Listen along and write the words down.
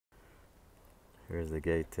Here's the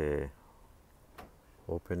gate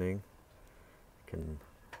opening. You can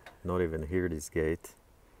not even hear this gate.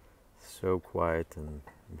 So quiet and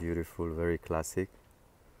beautiful, very classic.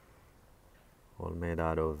 All made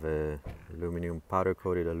out of aluminum, powder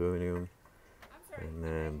coated aluminum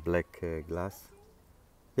and black glass.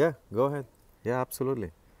 Yeah, go ahead. Yeah,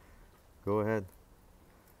 absolutely. Go ahead.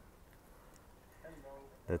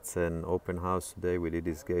 That's an open house today. We did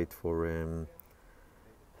this gate for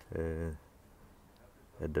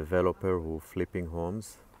a developer who flipping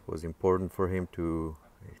homes. It was important for him to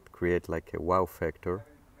create like a wow factor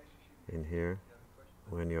in here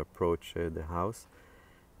when you approach the house,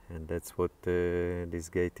 and that's what this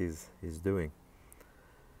gate is doing.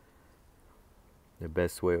 The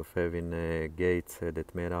best way of having gates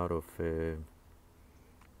that made out of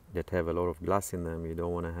that have a lot of glass in them, you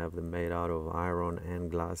don't want to have them made out of iron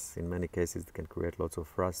and glass. In many cases it can create lots of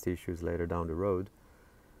rust issues later down the road,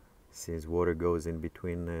 since water goes in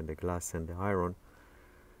between the glass and the iron,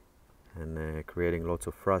 and creating lots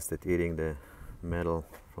of rust that eating the metal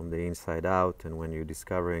from the inside out, and when you're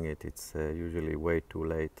discovering it, it's usually way too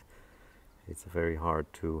late. It's very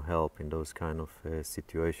hard to help in those kind of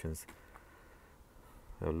situations.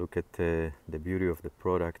 Look at the beauty of the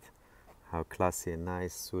product, how classy and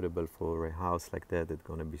nice, suitable for a house like that that's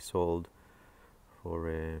going to be sold for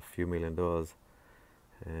a few $1,000,000,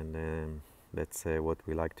 and that's what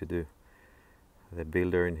we like to do. The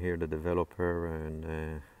builder in here, the developer, and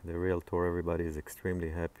the realtor, everybody is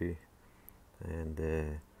extremely happy, and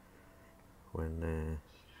when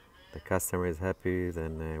the customer is happy,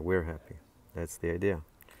 then we're happy. That's the idea.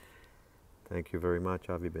 Thank you very much,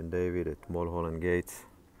 Avi Ben David at Mulholland Gates.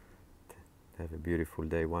 Have a beautiful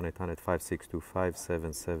day.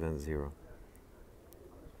 1-800-562-5770.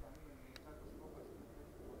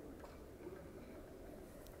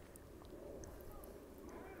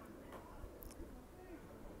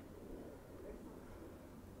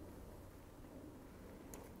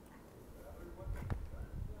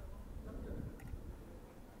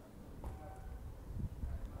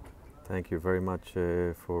 Thank you very much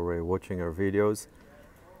for watching our videos.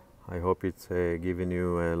 I hope it's given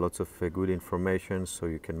you lots of good information so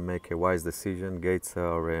you can make a wise decision. Gates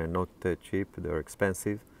are not cheap, they're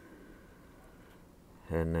expensive.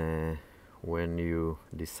 And when you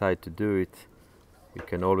decide to do it, you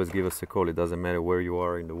can always give us a call. It doesn't matter where you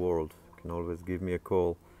are in the world. You can always give me a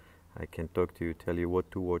call. I can talk to you, tell you what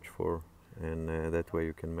to watch for, and that way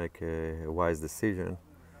you can make a wise decision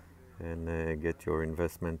and get your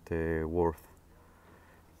investment worth.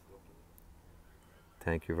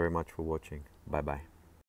 Thank you very much for watching. Bye bye.